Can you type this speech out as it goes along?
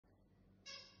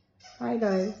Hi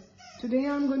guys, today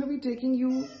I'm going to be taking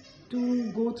you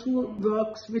to go through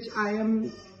works which I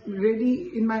am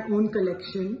really in my own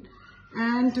collection,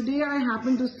 and today I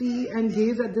happen to see and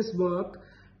gaze at this work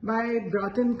by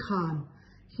Bratin Khan.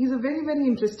 He's a very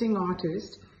interesting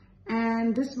artist,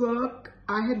 and this work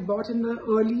I had bought in the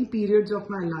early periods of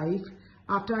my life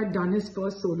after I'd done his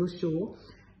first solo show,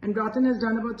 and Bratin has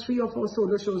done about 3 or 4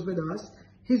 solo shows with us.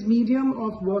 His medium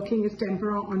of working is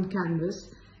tempera on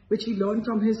canvas, which he learned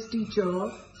from his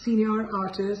teacher, senior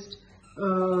artist,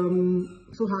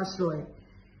 Suhas Roy.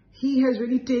 He has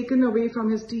really taken away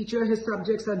from his teacher. His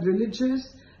subjects are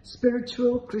religious,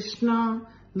 spiritual, Krishna,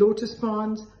 lotus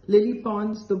ponds, lily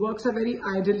ponds. The works are very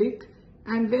idyllic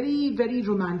and very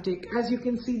romantic. As you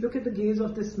can see, look at the gaze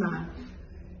of this man.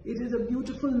 It is a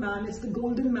beautiful man. It's the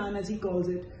golden man, as he calls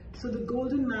it. So the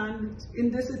golden man,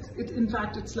 in this, in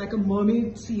fact, it's like a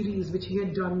mermaid series which he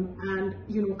had done, and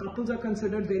you know, couples are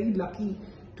considered very lucky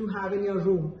to have in your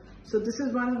room. So this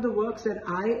is one of the works that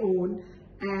I own,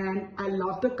 and I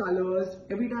love the colors.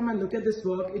 Every time I look at this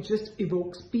work, it just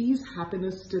evokes peace,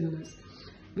 happiness, stillness.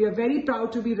 We are very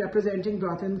proud to be representing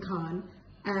Bratin Khan,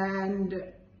 and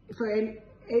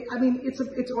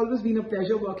it's always been a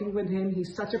pleasure working with him.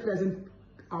 He's such a pleasant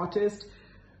artist,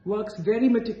 works very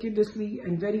meticulously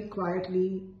and very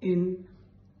quietly in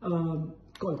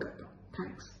Kolkata.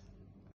 Thanks.